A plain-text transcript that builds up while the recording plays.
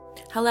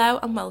Hello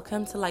and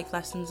welcome to Life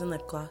Lessons and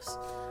Lip Gloss.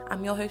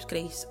 I'm your host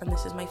Grace and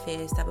this is my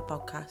first ever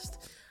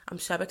podcast. I'm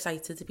so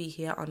excited to be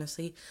here,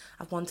 honestly.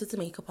 I've wanted to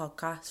make a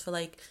podcast for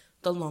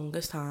the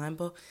longest time,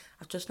 but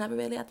I've just never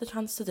really had the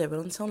chance to do it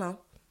until now.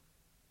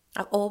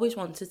 I've always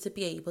wanted to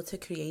be able to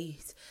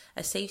create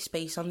a safe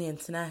space on the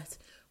internet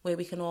where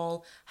we can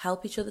all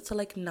help each other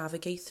to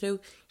navigate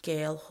through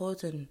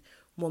girlhood and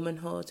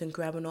womanhood and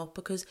growing up,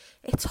 because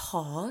it's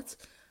hard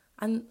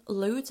and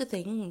loads of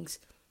things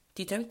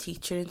you don't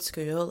teach you in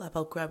school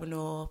about growing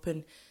up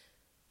and,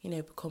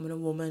 becoming a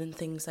woman and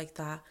things like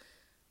that.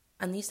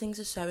 And these things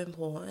are so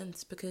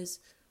important because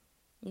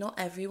not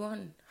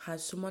everyone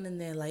has someone in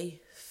their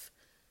life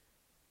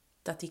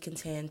that they can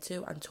turn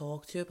to and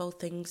talk to about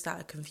things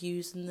that are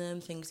confusing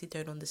them, things they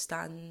don't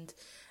understand,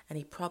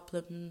 any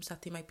problems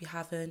that they might be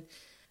having,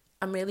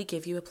 and really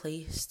give you a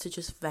place to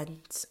just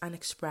vent and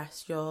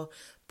express your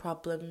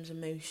problems,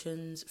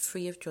 emotions,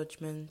 free of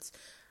judgment,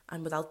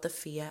 and without the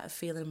fear of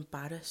feeling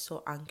embarrassed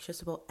or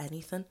anxious about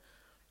anything.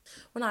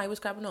 When I was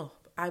growing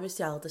up, I was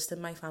the eldest in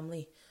my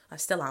family. I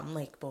still am,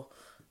 but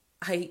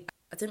I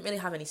didn't really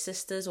have any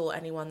sisters or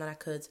anyone that I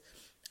could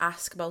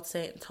ask about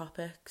certain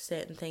topics,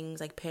 certain things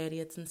like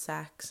periods and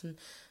sex and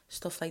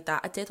stuff like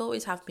that. I did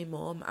always have my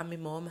mum, and my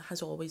mum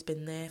has always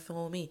been there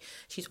for me.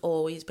 She's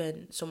always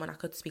been someone I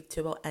could speak to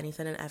about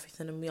anything and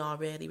everything, and we are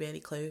really, really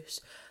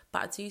close.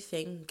 But I do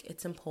think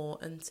it's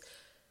important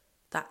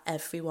that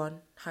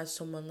everyone has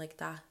someone like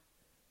that,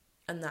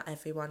 and that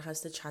everyone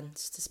has the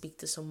chance to speak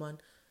to someone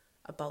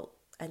about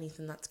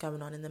anything that's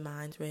going on in their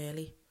mind,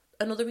 really.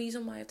 Another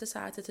reason why I've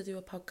decided to do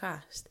a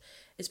podcast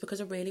is because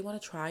I really want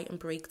to try and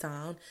break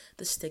down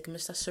the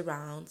stigmas that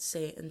surround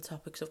certain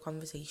topics of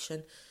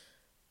conversation.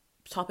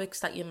 Topics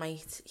that you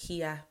might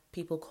hear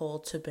people call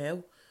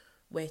taboo,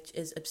 which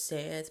is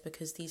absurd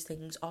because these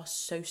things are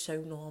so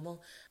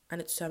normal,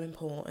 and it's so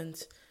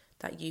important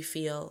that you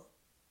feel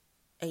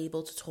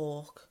able to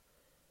talk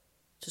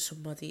to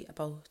somebody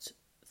about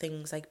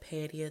things like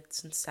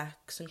periods and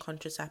sex and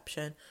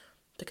contraception,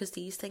 because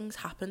these things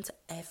happen to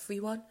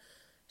everyone.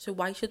 So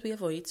why should we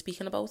avoid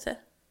speaking about it?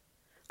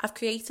 I've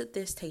created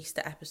this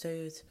taster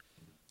episode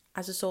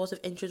as a sort of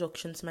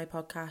introduction to my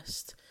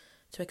podcast,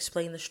 to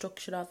explain the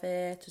structure of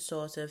it, to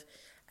sort of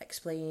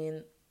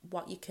explain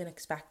what you can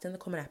expect in the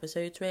coming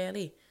episodes,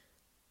 really.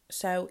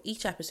 So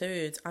each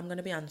episode, I'm going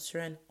to be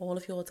answering all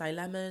of your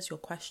dilemmas, your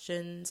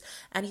questions,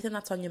 anything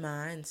that's on your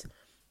mind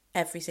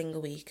every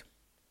single week.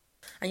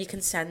 And you can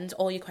send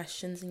all your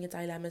questions and your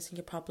dilemmas and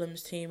your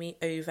problems to me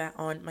over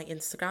on my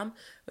Instagram,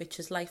 which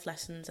is Life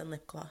Lessons and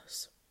Lip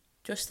Gloss.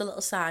 Just a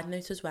little side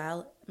note as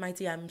well, my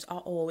DMs are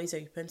always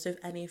open, so if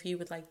any of you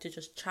would like to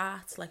just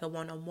chat, like a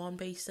one-on-one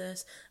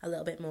basis, a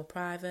little bit more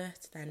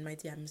private, then my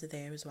DMs are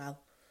there as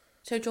well.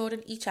 So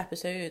during each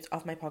episode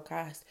of my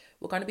podcast,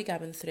 we're going to be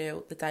going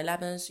through the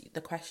dilemmas,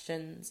 the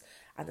questions,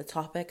 and the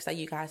topics that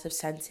you guys have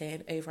sent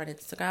in over on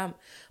Instagram,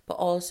 but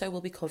also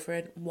we'll be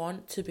covering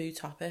one taboo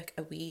topic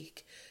a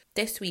week.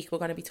 This week we're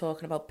going to be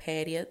talking about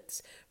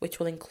periods, which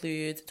will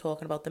include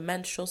talking about the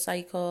menstrual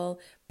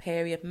cycle,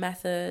 period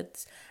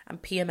methods,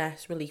 and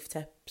PMS relief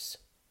tips.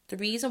 The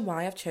reason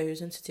why I've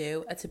chosen to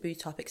do a taboo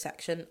topic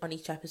section on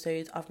each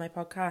episode of my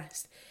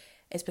podcast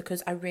is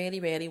because I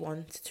really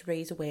want to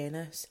raise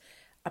awareness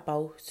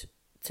about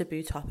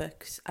taboo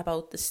topics,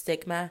 about the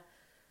stigma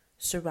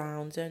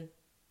surrounding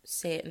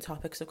certain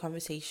topics of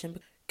conversation.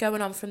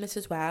 Going on from this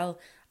as well,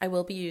 I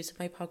will be using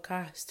my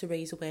podcast to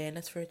raise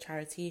awareness for a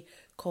charity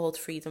called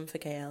Freedom for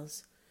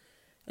Girls.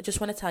 I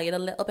just want to tell you a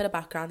little bit of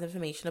background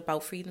information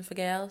about Freedom for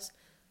Girls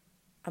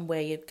and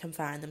where you can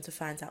find them to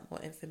find out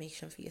more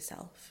information for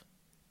yourself.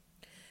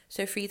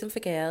 So Freedom for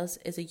Girls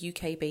is a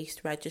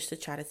UK-based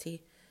registered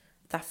charity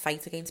that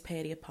fights against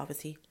period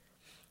poverty.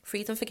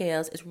 Freedom for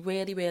Girls is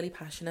really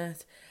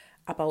passionate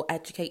about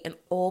educating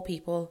all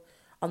people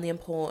on the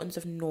importance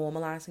of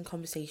normalising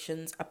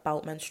conversations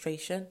about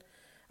menstruation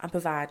and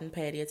providing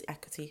period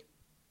equity.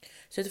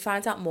 So to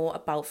find out more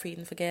about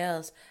Freedom for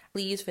Girls,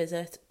 please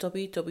visit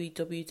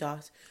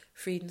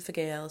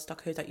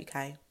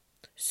www.freedomforgirls.co.uk.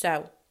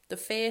 So, the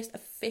first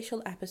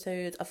official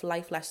episode of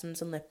Life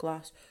Lessons and Lip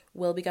Gloss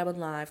will be going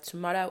live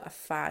tomorrow at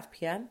 5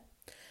 p.m.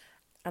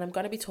 And I'm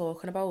going to be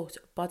talking about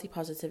body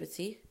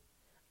positivity,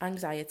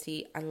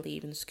 anxiety and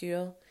leaving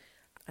school.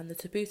 And the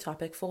taboo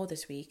topic for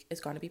this week is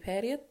going to be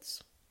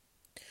periods.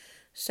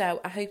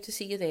 So I hope to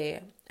see you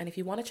there, and if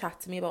you want to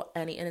chat to me about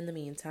anything in the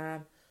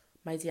meantime,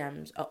 my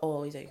DMs are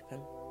always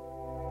open.